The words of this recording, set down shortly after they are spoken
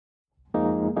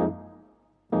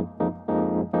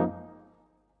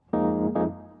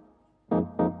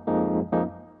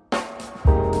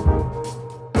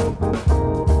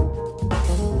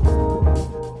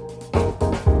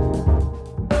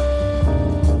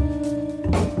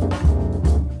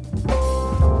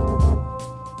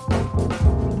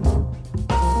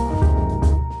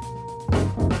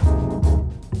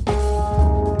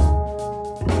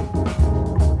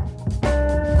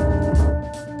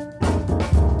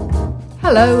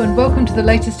Hello and welcome to the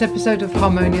latest episode of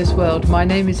Harmonious World. My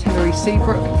name is Hilary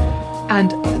Seabrook and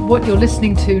what you're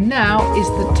listening to now is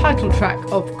the title track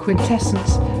of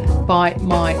Quintessence by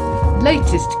my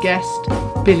latest guest,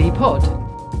 Billy Pod.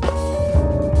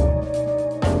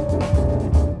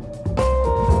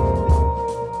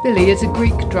 Billy is a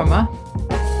Greek drummer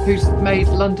who's made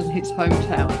London his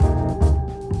hometown.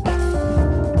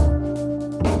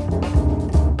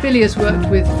 Billy has worked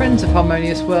with friends of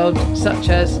Harmonious World such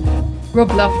as Rob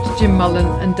Luft, Jim Mullen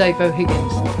and Dave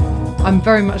O'Higgins. I'm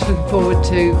very much looking forward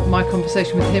to my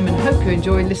conversation with him and hope you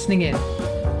enjoy listening in.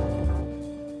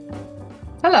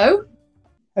 Hello.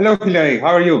 Hello, Hilary. How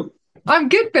are you? I'm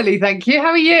good, Billy, thank you. How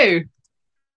are you?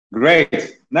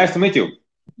 Great. Nice to meet you.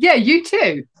 Yeah, you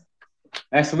too.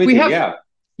 Nice to meet you,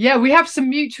 Yeah, we have some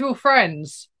mutual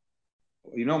friends.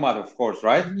 You know Matt, of course,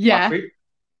 right? Yeah. Matt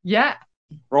yeah.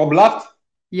 Rob Luft?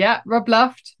 Yeah, Rob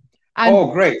Luft.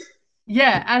 And, great.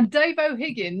 Yeah, and Dave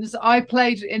O'Higgins, I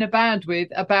played in a band with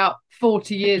about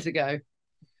 40 years ago.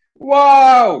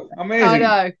 Wow, amazing.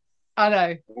 I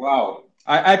know. Wow.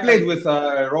 I played with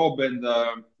Rob and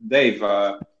Dave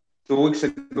 2 weeks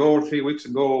ago or 3 weeks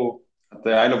ago at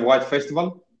the Isle of Wight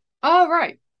Festival. Oh,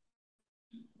 right.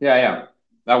 Yeah.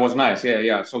 That was nice.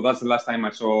 Yeah. So that's the last time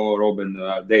I saw Rob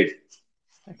and Dave.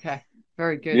 Okay,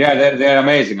 very good. Yeah, they're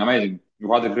amazing.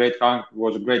 You had a great time. It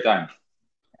was a great time.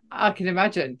 I can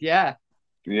imagine, yeah.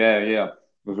 Yeah. It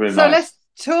was really nice. So let's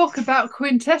talk about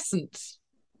Quintessence.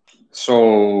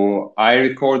 So I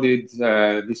recorded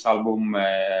this album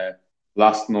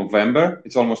last November.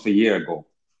 It's almost a year ago.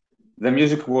 The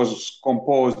music was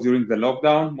composed during the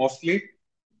lockdown mostly.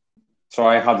 So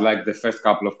I had like the first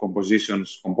couple of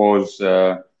compositions composed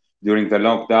during the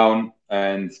lockdown.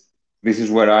 And this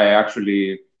is where I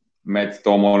actually met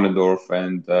Tom Ollendorf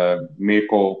and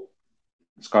Mirko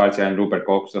Scarcia and Rupert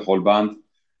Cox, the whole band.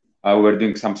 We were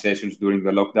doing some sessions during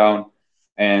the lockdown.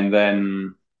 And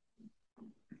then,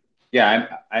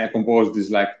 I composed these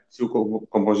like 2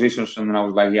 compositions. And then I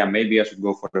was like, maybe I should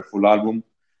go for a full album.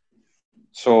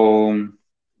 So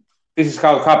this is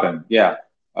how it happened.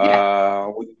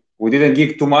 We didn't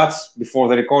gig too much before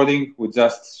the recording. We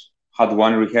just had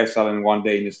one rehearsal and one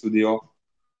day in the studio.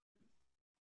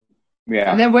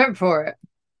 Yeah. And then went for it.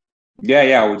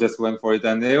 Yeah, we just went for it,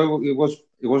 and it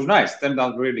was nice. It turned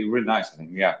out really, really nice, I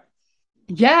think. Yeah.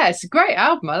 Yeah, it's a great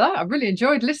album. I really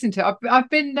enjoyed listening to it. I've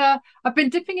been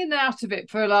dipping in and out of it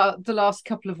for the last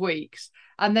couple of weeks,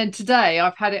 and then today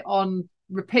I've had it on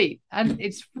repeat, and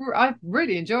I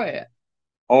really enjoy it.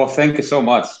 Oh, thank you so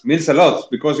much. Means a lot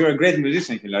because you're a great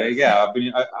musician, Hilary. Yeah,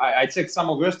 I checked some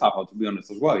of your stuff out, to be honest,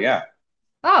 as well. Yeah.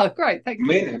 Oh, great! Thank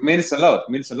you. Means a lot.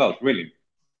 Means a lot, really.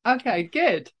 Okay,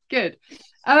 good.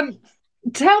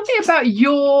 Tell me about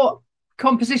your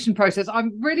composition process.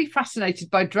 I'm really fascinated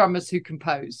by drummers who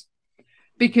compose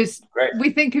because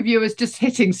we think of you as just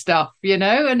hitting stuff,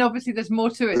 and obviously there's more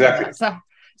to it than that.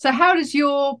 So how does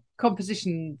your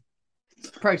composition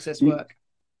process work?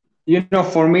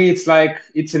 For me, it's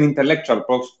an intellectual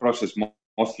process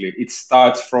mostly. It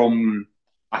starts from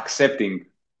accepting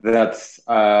that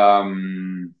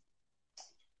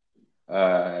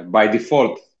by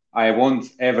default, I won't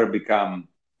ever become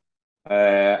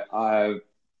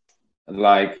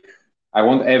I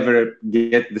won't ever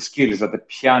get the skills that a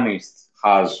pianist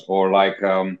has, or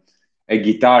a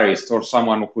guitarist, or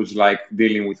someone who's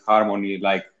dealing with harmony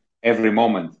every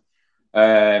moment.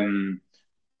 And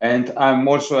I'm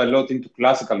also a lot into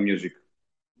classical music.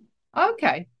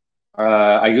 Okay.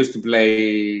 I used to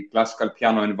play classical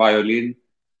piano and violin.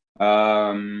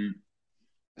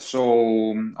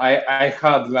 So I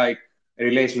had a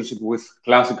relationship with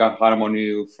classical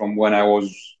harmony from when I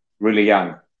was really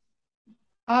young.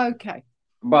 Okay.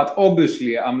 But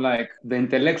obviously, I'm the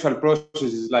intellectual process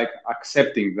is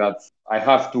accepting that I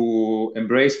have to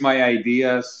embrace my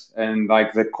ideas and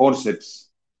the concepts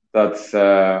that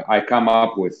I come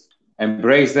up with,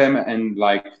 embrace them and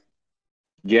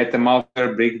get them out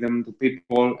there, bring them to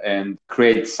people, and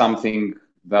create something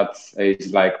that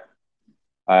is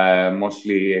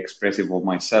mostly expressive of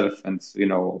myself and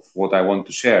of what I want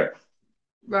to share.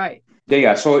 Right.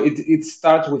 Yeah. So it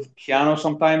starts with piano.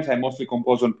 Sometimes I mostly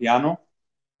compose on piano,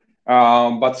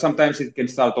 but sometimes it can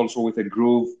start also with a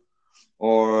groove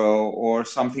or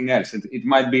something else. It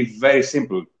might be very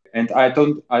simple. And I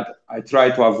try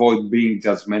to avoid being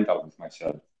judgmental with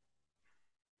myself.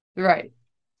 Right.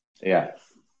 Yeah.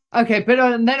 Okay, but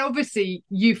then obviously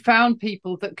you found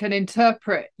people that can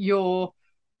interpret your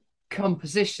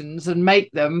compositions and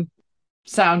make them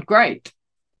sound great.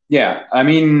 Yeah, I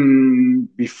mean,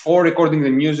 before recording the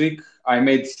music, I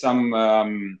made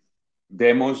some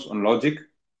demos on Logic.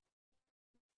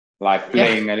 like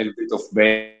playing a little bit of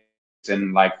bass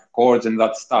and like chords and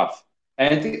that stuff.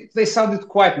 And they sounded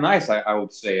quite nice, I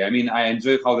would say. I mean, I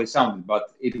enjoyed how they sounded,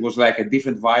 but it was like a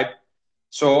different vibe.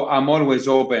 So I'm always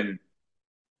open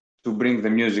to bring the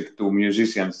music to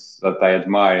musicians that I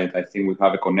admire and I think we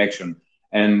have a connection,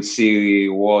 and see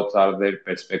what are their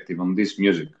perspective on this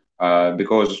music.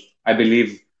 Because I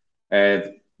believe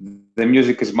the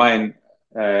music is mine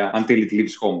until it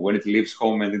leaves home. When it leaves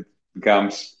home and it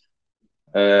becomes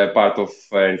part of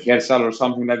a rehearsal or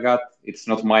something like that, it's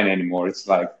not mine anymore. It's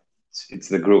like it's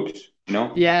the group's, you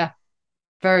know? Yeah,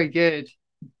 very good.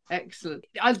 Excellent.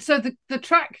 So the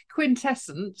track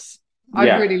Quintessence,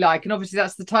 I really like, and obviously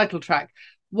that's the title track.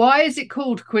 Why is it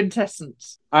called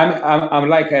Quintessence? I'm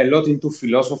like a lot into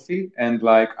philosophy, and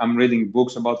like I'm reading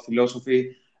books about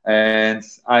philosophy, and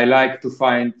I like to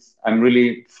find. I'm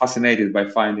really fascinated by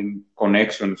finding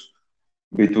connections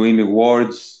between the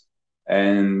words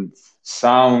and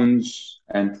sounds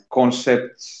and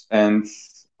concepts and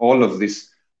all of this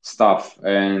stuff.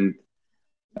 And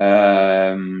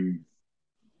I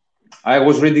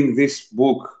was reading this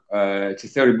book. It's a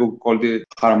theory book called The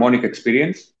Harmonic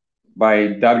Experience by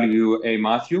W.A.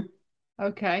 Matthew.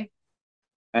 Okay.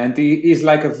 And it is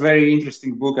like a very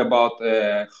interesting book about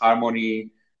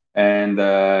harmony, and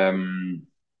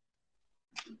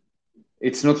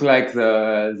it's not like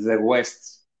the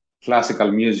West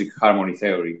classical music harmony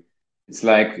theory. It's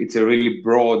like it's a really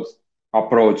broad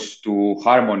approach to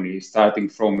harmony, starting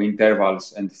from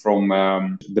intervals and from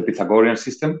the Pythagorean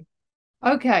system.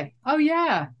 Okay. Oh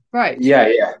yeah. Right.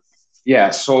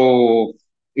 Yeah. So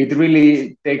it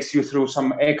really takes you through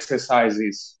some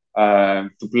exercises to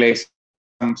play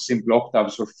some simple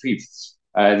octaves or fifths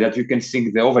that you can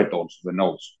sing the overtones of the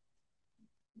notes.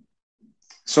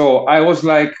 So I was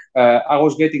like, I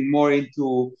was getting more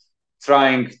into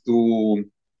trying to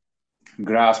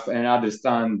grasp and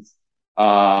understand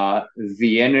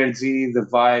the energy, the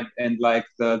vibe, and like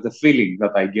the feeling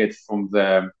that I get from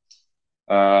the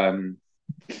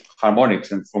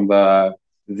harmonics and from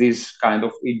these kind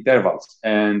of intervals.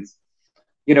 And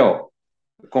you know,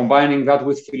 combining that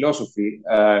with philosophy,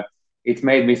 it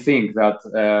made me think that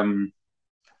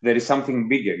there is something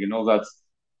bigger. You know, that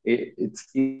it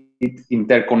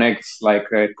interconnects like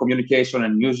communication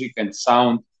and music and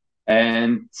sound.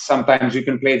 And sometimes you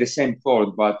can play the same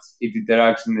chord, but it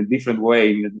interacts in a different way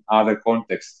in other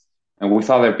contexts and with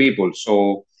other people.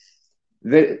 So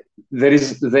there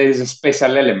is a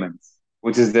special element,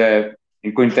 which is in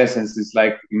quintessence. It's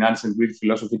like in ancient Greek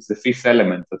philosophy, it's the fifth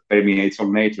element that permeates all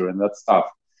nature and that stuff.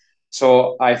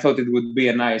 So I thought it would be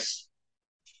a nice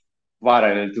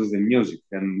parallel to the music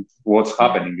and what's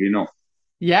happening, you know.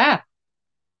 Yeah.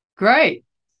 Great.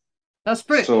 That's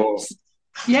brilliant. So,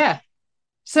 yeah.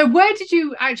 So where did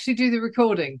you actually do the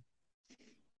recording?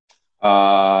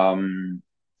 I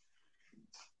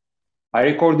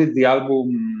recorded the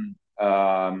album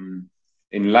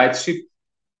in Lightship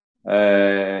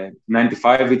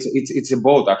 95. It's a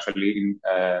boat actually in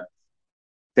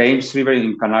Thames River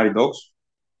in Canary Docks.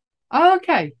 Oh,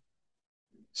 okay.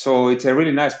 So it's a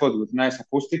really nice boat with nice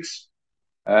acoustics,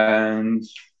 and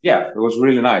yeah, it was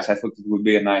really nice. I thought it would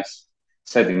be a nice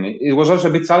setting. It was also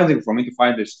a bit challenging for me to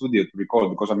find a studio to record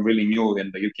because I'm really new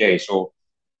in the UK, so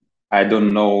I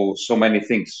don't know so many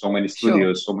things, so many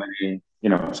studios, so many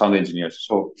sound engineers.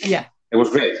 So yeah, it was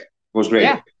great. It was great.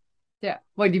 Yeah.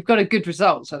 Well, you've got a good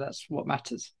result, so that's what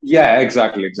matters. Yeah,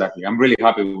 exactly. I'm really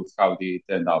happy with how it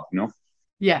turned out.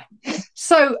 Yeah.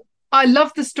 So I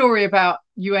love the story about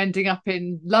you ending up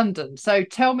in London. So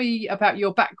tell me about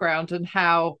your background and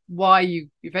why you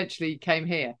eventually came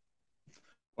here.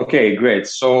 Okay, great.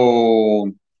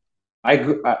 So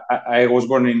I was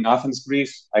born in Athens,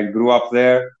 Greece. I grew up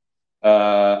there.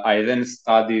 I then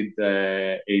studied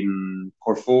in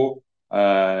Corfu,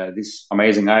 this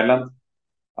amazing island.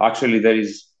 Actually,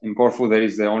 in Corfu, there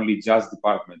is the only jazz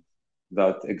department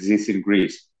that exists in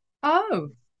Greece. Oh.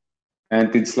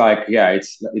 And it's like,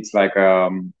 it's like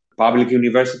public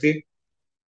university.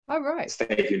 Oh, right.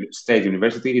 State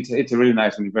university. It's a really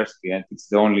nice university, and it's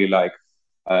the only like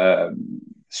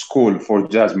school for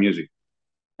jazz music.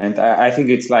 And I think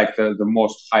it's like the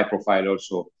most high profile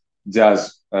also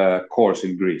jazz course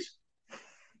in Greece.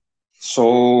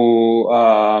 So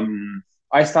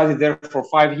I studied there for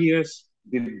 5 years,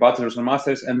 did bachelor's and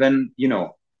master's, and then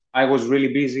I was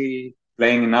really busy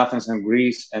playing in Athens and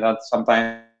Greece, and at some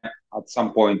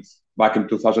point back in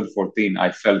 2014,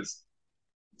 I felt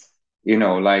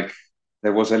like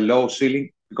there was a low ceiling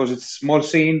because it's a small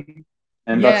scene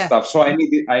and that stuff. So I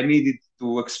needed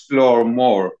to explore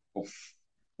more of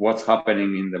what's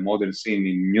happening in the modern scene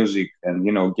in music and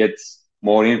get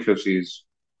more influences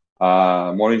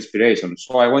more inspiration.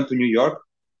 So I went to New York.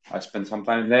 I spent some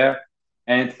time there,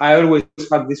 and I always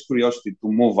had this curiosity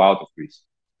to move out of Greece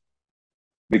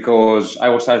because I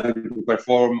was starting to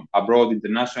perform abroad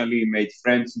internationally, made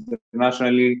friends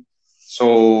internationally.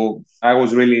 So I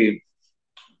was really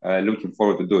looking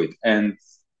forward to do it. And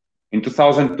in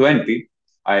 2020,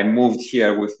 I moved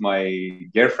here with my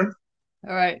girlfriend.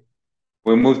 All right.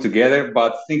 We moved together,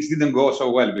 but things didn't go so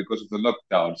well because of the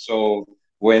lockdown. So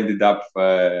we ended up,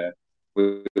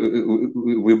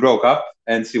 we broke up,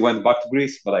 and she went back to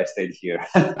Greece, but I stayed here.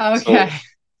 Okay.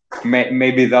 So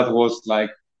maybe that was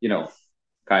like,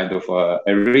 kind of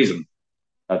a reason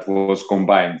that was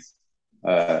combined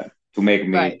to make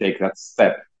me take that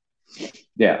step.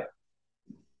 Yeah.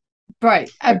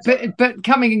 Right. But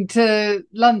coming to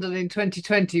London in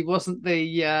 2020 wasn't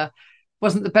the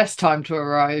best time to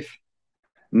arrive.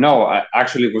 No,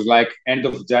 actually, it was like end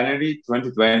of January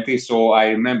 2020. So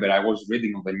I remember I was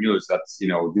reading on the news that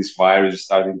this virus is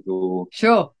starting to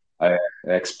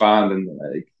expand,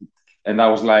 and I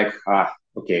was like,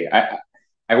 okay,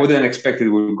 I wouldn't expect it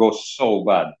would go so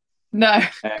bad. No.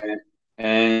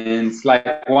 And it's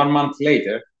like 1 month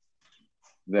later,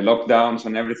 the lockdowns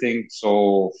and everything.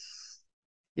 So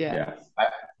I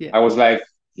was like,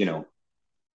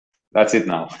 that's it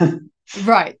now.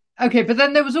 Right. Okay, but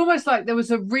then there was almost like there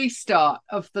was a restart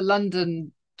of the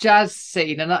London jazz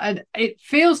scene, and it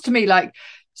feels to me like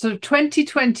sort of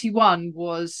 2021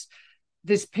 was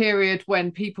this period when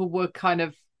people were kind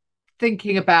of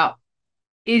thinking about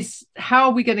how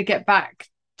are we going to get back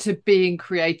to being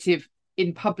creative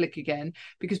in public again,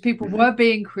 because people were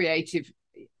being creative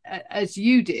as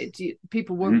you did.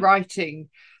 People were writing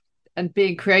and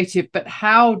being creative, but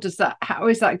how is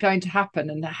that going to happen,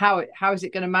 and how is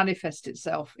it going to manifest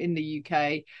itself in the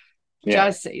UK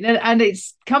jazz scene? And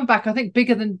it's come back, I think,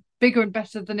 bigger and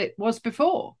better than it was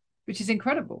before, which is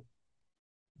incredible.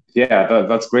 Yeah,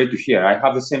 that's great to hear. I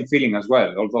have the same feeling as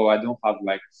well, although I don't have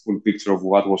like full picture of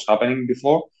what was happening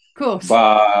before. Of course.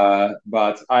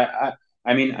 But I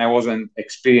mean, I wasn't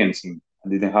experiencing. I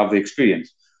didn't have the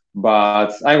experience.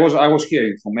 But I was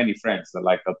hearing from many friends that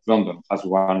London has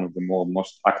one of the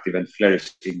most active and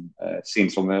flourishing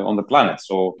scenes on the planet.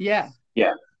 So yeah.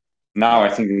 Now I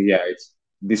think it's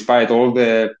despite all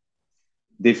the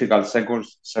difficult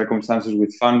circumstances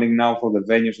with funding now for the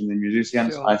venues and the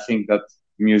musicians. Sure. I think that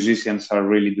musicians are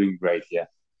really doing great.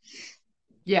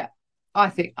 Yeah, I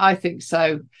think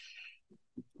so.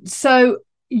 So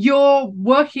you're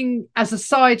working as a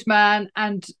sideman,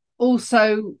 and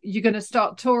also you're going to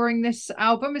start touring this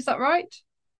album, is that right?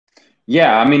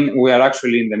 Yeah, I mean, we are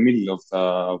actually in the middle of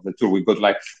the tour. We've got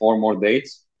like 4 more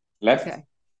dates left. Okay.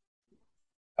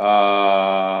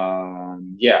 I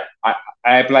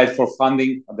applied for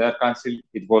funding at their council.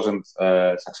 It wasn't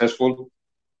successful,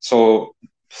 so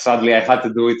sadly I had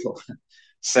to do it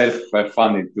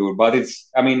self-funded tour. But it's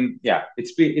been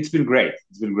great.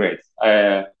 It's been great.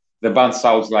 The band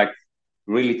sounds like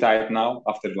really tight now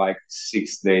after like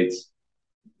 6 days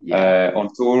on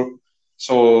tour.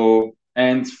 So,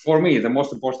 and for me, the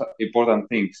most important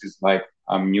thing is like,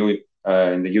 I'm new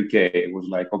in the UK. It was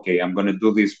like, okay, I'm gonna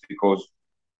do this because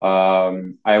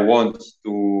I want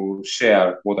to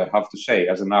share what I have to say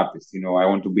as an artist. I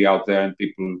want to be out there and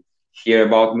people hear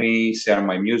about me, share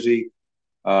my music,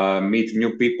 meet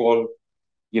new people.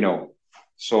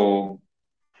 So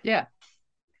yeah,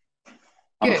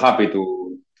 I'm happy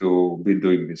to be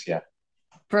doing this. Yeah,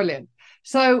 brilliant.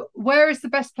 So, where is the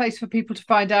best place for people to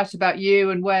find out about you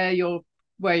and where you're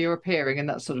appearing and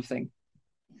that sort of thing?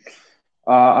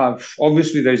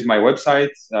 Obviously, there is my website.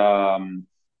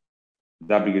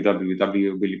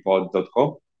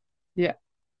 www.billypod.com. Yeah.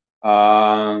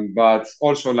 But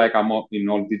also, like, I'm in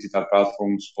all digital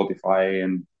platforms, Spotify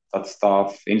and that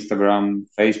stuff, Instagram,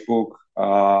 Facebook.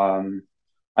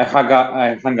 I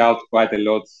hang out quite a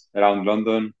lot around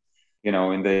London,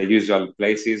 in the usual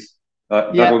places.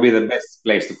 That would be the best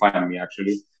place to find me,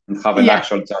 actually, and have an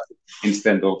actual chat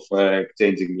instead of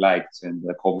exchanging likes and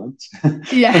comments.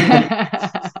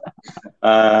 Yeah.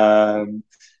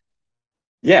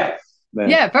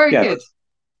 Very good.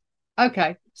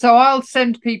 Okay, so I'll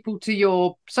send people to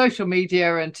your social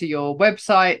media and to your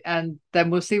website, and then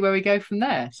we'll see where we go from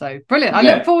there. So brilliant. I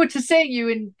look forward to seeing you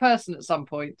in person at some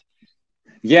point.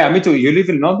 Yeah, me too. You live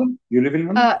in London?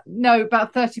 No,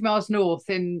 about 30 miles north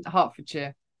in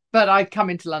Hertfordshire, but I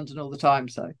come into London all the time.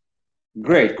 So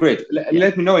great.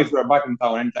 Let me know if you're back in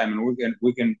town anytime, and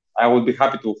we can. I would be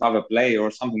happy to have a play or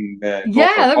something. That'd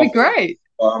be great.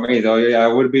 For me, though, I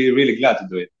would be really glad to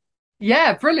do it.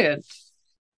 Yeah, brilliant.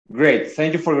 Great.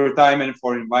 Thank you for your time and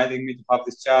for inviting me to have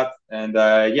this chat. And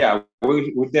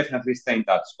we'll definitely stay in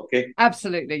touch. Okay.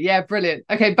 Absolutely. Yeah. Brilliant.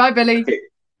 Okay. Bye, Billy. Okay.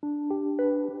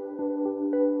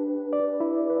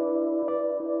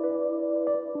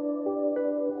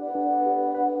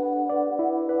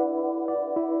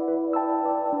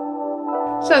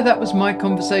 So that was my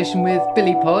conversation with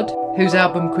Billy Pod, whose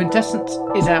album Quintessence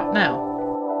is out now.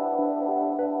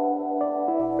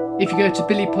 If you go to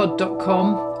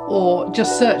billypod.com or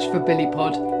just search for Billy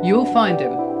Pod, you'll find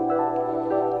him.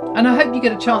 And I hope you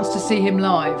get a chance to see him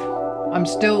live. I'm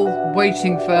still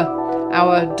waiting for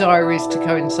our diaries to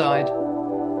coincide.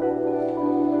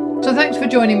 So thanks for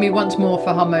joining me once more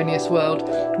for Harmonious World.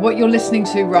 What you're listening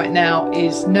to right now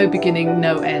is No Beginning,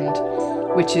 No End,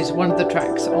 which is one of the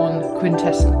tracks on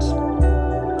Quintessence.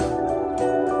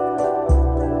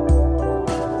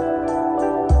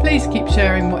 Please keep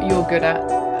sharing what you're good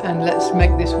at, and let's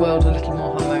make this world a little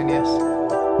more harmonious.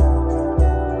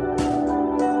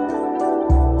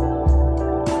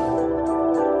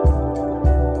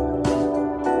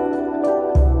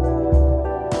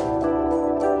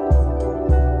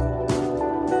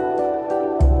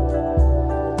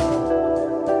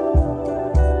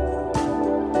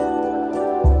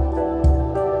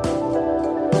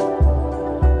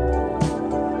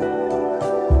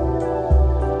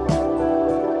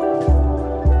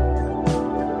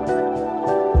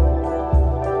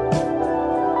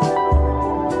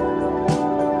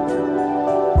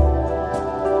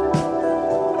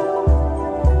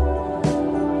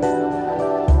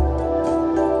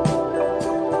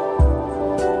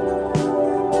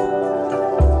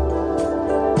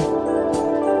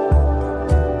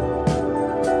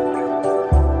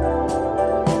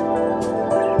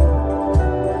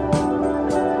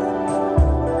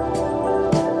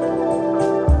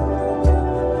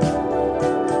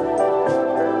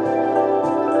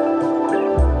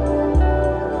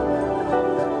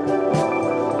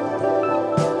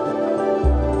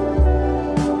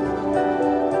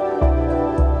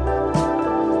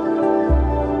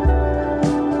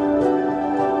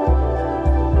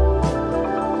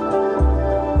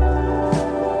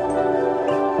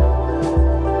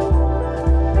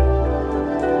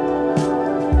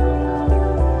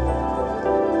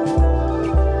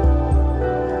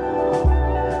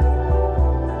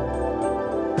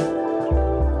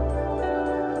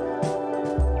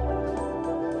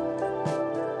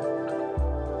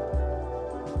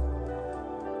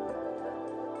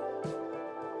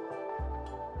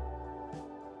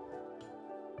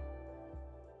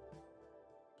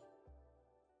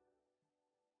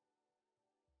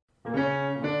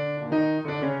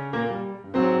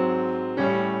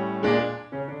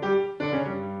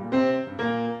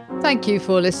 Thank you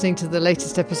for listening to the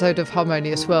latest episode of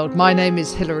Harmonious World. My name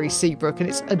is Hilary Seabrook, and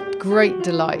it's a great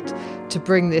delight to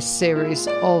bring this series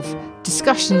of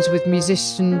discussions with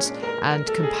musicians and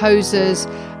composers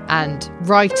and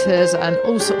writers and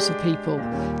all sorts of people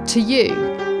to you.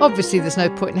 Obviously, there's no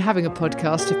point in having a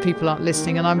podcast if people aren't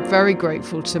listening, and I'm very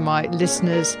grateful to my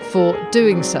listeners for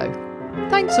doing so.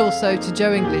 Thanks also to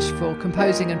Joe English for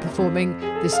composing and performing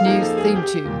this new theme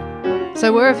tune.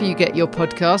 So wherever you get your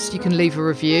podcast, you can leave a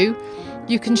review.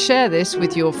 You can share this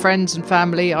with your friends and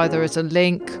family, either as a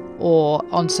link or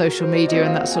on social media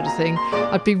and that sort of thing.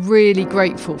 I'd be really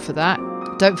grateful for that.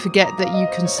 Don't forget that you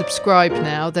can subscribe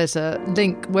now. There's a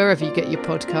link wherever you get your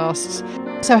podcasts.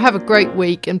 So have a great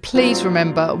week, and please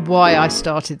remember why I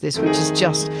started this, which is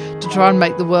just to try and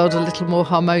make the world a little more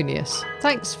harmonious.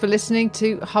 Thanks for listening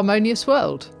to Harmonious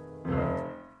World.